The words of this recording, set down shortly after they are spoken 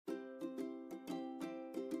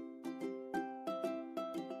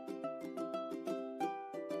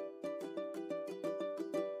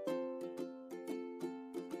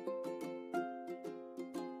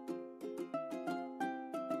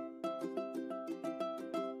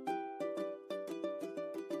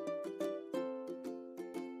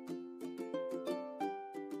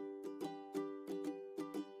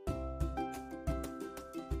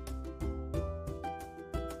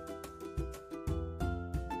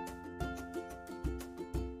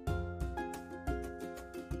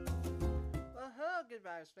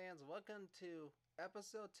Vibes fans, welcome to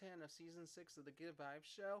episode 10 of season 6 of the Good Vibes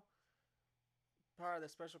Show, part of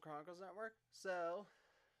the Special Chronicles Network. So,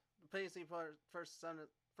 basically, first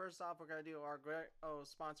off, we're going to do our great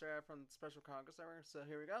sponsor ad from the Special Chronicles Network. So,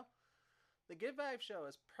 here we go. The Good Vibes Show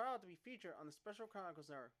is proud to be featured on the Special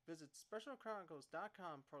Chronicles Network. Visit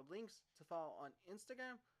specialchronicles.com for links to follow on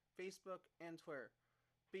Instagram, Facebook, and Twitter.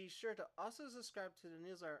 Be sure to also subscribe to the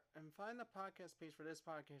newsletter and find the podcast page for this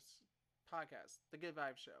podcast, The Good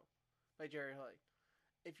Vibes Show, by Jerry Hoy.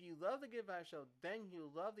 If you love The Good Vibes Show, then you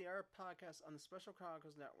love the other podcasts on the Special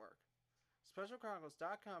Chronicles Network.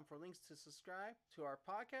 SpecialChronicles.com for links to subscribe to our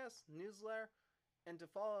podcast, newsletter, and to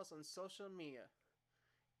follow us on social media.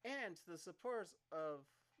 And to support the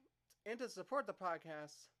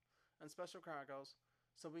podcast on Special Chronicles,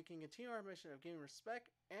 so we can continue our mission of giving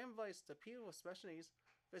respect and voice to people with special needs,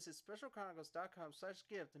 visit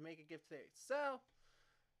specialchronicles.com/give to make a gift today. So,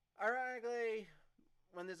 ironically,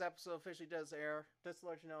 when this episode officially does air, just to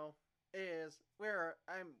let you know,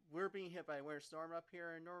 we're being hit by a winter storm up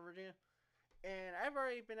here in Northern Virginia, and I've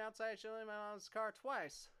already been outside showing my mom's car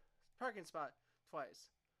twice, parking spot twice.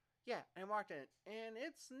 Yeah, and walked in it, and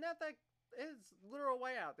it's literal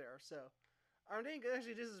white out there. So I think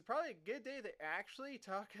actually this is probably a good day to actually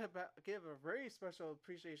give a very special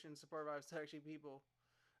appreciation and support vibes to actually people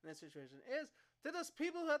in this situation, is to those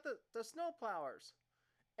people who have the snow plowers.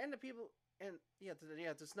 And the people, and the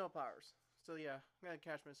snow plowers. So yeah, I'm gonna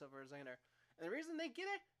catch myself for a second there. And the reason they get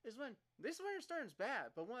it is when this winter storm's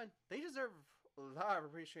bad, but one, they deserve a lot of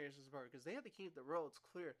appreciation and support because they have to keep the roads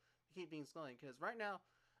clear to keep things going. Because right now,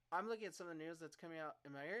 I'm looking at some of the news that's coming out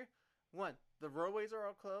in my area. One, the roadways are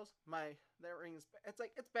all closed.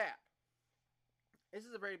 It's bad. This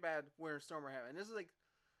is a very bad winter storm we're having. This is like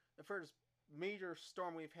the first major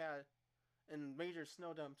storm we've had and major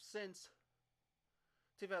snow dump since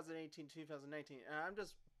 2018, 2019, and I'm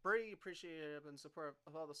just very appreciative and supportive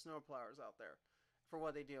of all the snow plowers out there for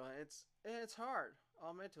what they do. And it's hard.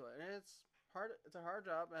 I'll admit to it. And it's hard. It's a hard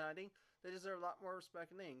job, and I think they deserve a lot more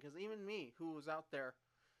respect and name. Because even me, who was out there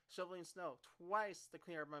shoveling snow twice to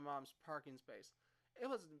clear up my mom's parking space, it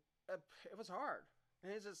was hard,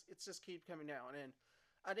 and it just keeps coming down. And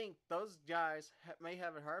I think those guys may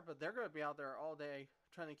have it hard, but they're going to be out there all day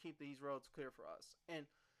trying to keep these roads clear for us. And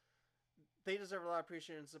they deserve a lot of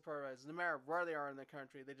appreciation and support. No matter where they are in the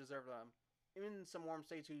country, they deserve them. Even some warm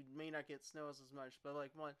states who may not get snows as much, but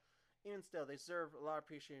even still, they deserve a lot of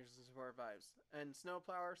appreciation and support vibes. And snow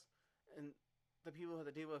plowers and the people who have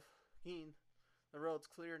to deal with keeping the roads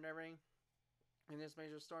clear and everything in this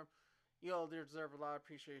major storm, you all deserve a lot of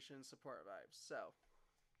appreciation and support vibes. So,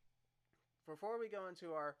 before we go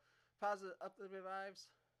into our positive, uplifting vibes,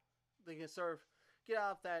 they can sort of get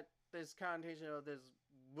off this connotation of this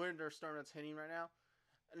winter storm that's hitting right now.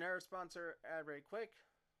 Another sponsor ad very quick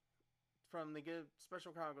from the Good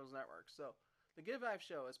Special Chronicles Network. So, the Good Vibes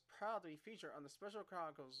Show is proud to be featured on the Special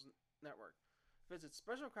Chronicles Network. Visit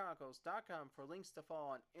specialchronicles.com for links to follow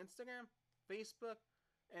on Instagram, Facebook,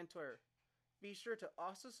 and Twitter. Be sure to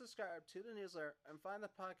also subscribe to the newsletter and find the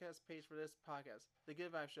podcast page for this podcast, The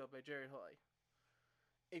Good Vibes Show by Jerry Hoy.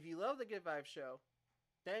 If you love The Good Vibes Show,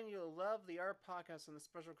 then you'll love the art podcast on the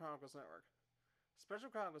Special Chronicles Network.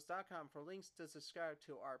 SpecialChronicles.com for links to subscribe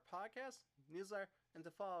to our podcast, newsletter, and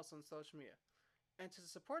to follow us on social media. And to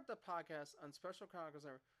support the podcast on Special Chronicles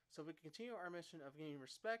Network so we can continue our mission of giving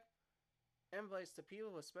respect and voice to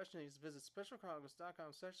people with special needs, visit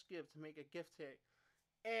SpecialChronicles.com/give to make a gift today.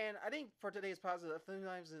 And I think for today's positive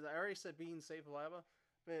times, I already said being safe, reliable,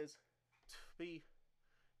 but it's to be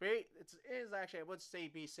very, it is actually, I would say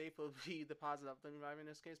be safe would be the positive thing in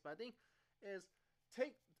this case, but I think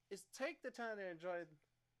take the time to enjoy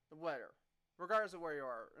the weather, regardless of where you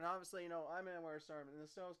are. And obviously, I'm in a winter storm, and the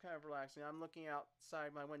snow is kind of relaxing. I'm looking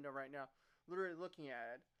outside my window right now, literally looking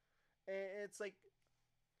at it, and it's like,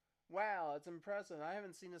 wow, it's impressive. I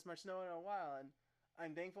haven't seen this much snow in a while, and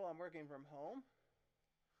I'm thankful I'm working from home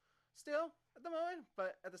still at the moment,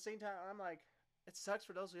 but at the same time, I'm like, it sucks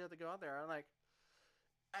for those who have to go out there. I'm like,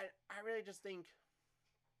 I really just think,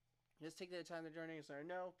 just take the time to journey. So I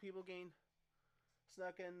know people getting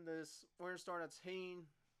stuck in this winter storm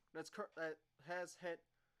that has hit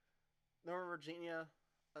Northern Virginia,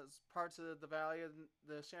 as parts of the valley, of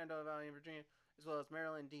the Shenandoah Valley in Virginia, as well as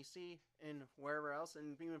Maryland, D.C., and wherever else,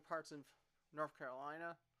 and even parts of North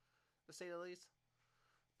Carolina, to say the least.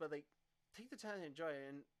 But take the time to enjoy it,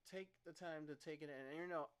 and take the time to take it in.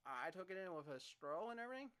 And I took it in with a stroll and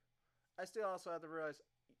everything. I still also have to realize,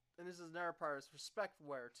 and this is another part, is respect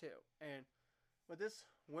wear too. And with this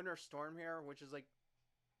winter storm here, which is like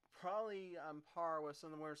probably on par with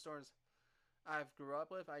some of the winter storms I've grew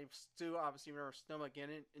up with. I still obviously remember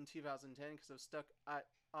Snowmageddon in 2010 because I was stuck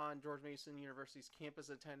on George Mason University's campus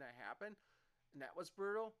at the time that happened, and that was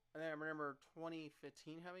brutal. And then I remember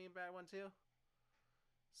 2015 having a bad one too.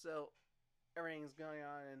 So everything's going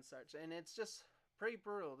on and such, and it's just pretty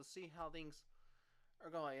brutal to see how things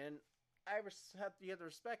are going. And you have to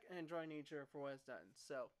respect and enjoy nature for what it's done.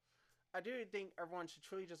 So I do think everyone should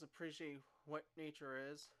truly just appreciate what nature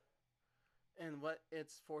is and what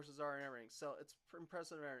its forces are and everything. So it's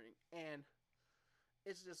impressive and everything, and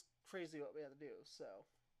it's just crazy what we have to do. So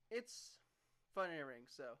it's fun and everything.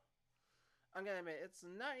 So I'm gonna admit it's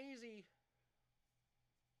not easy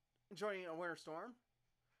enjoying a winter storm,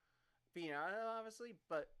 being out of it obviously,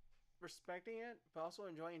 but respecting it, but also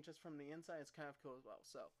enjoying just from the inside is kind of cool as well.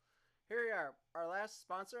 So here we are, our last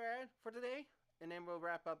sponsor ad for today, and then we'll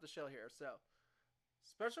wrap up the show here. So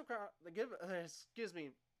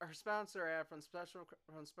our sponsor ad from Special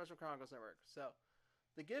Chronicles Network. So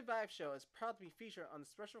the Good Vibes Show is proud to be featured on the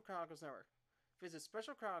Special Chronicles Network. Visit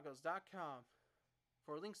specialchronicles.com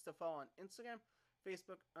for links to follow on Instagram,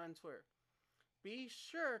 Facebook, and Twitter. Be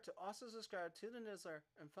sure to also subscribe to the newsletter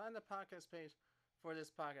and find the podcast page for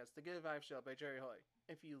this podcast, The Good Vibes Show by Jerry Hoy.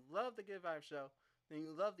 If you love The Good Vibes Show, then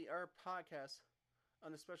you love the other podcast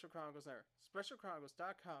on the Special Chronicles Network.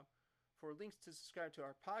 Specialchronicles.com for links to subscribe to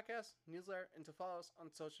our podcast, newsletter, and to follow us on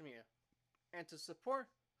social media. And to support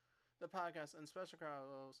the podcast and Special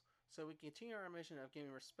Chronicles so we continue our mission of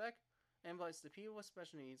giving respect and voice to people with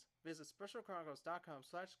special needs, visit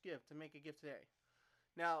specialchronicles.com/give to make a gift today.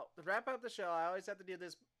 Now, to wrap up the show, I always have to do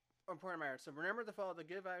this important matter. So remember to follow the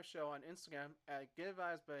Good Vibes Show on Instagram at Good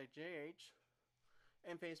Vibes by JH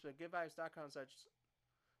and Facebook,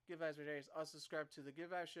 goodvibes.com/Good Vibes by JH. Also subscribe to the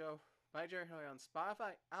Good Vibes Show by Jerry Hoy on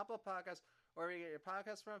Spotify, Apple Podcasts, wherever you get your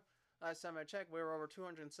podcasts from. Last time I checked, we were over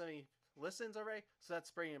 270 listens already, so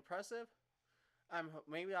that's pretty impressive.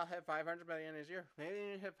 Maybe I'll hit 500 by the end of this year.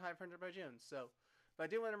 Maybe I'll hit 500 by June. So, but I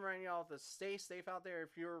do want to remind y'all to stay safe out there.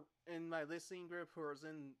 If you're in my listening group who is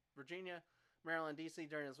in Virginia, Maryland, DC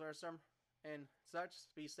during this winter storm and such,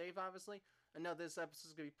 be safe, obviously. I know this episode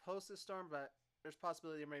is going to be post this storm, but there's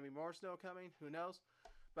possibility there may be more snow coming. Who knows?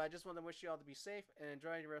 But I just want to wish you all to be safe and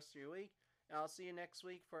enjoy the rest of your week. And I'll see you next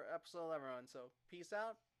week for episode 11. So, peace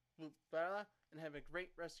out, and have a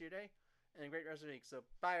great rest of your day and a great rest of the week. So,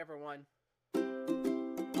 bye, everyone.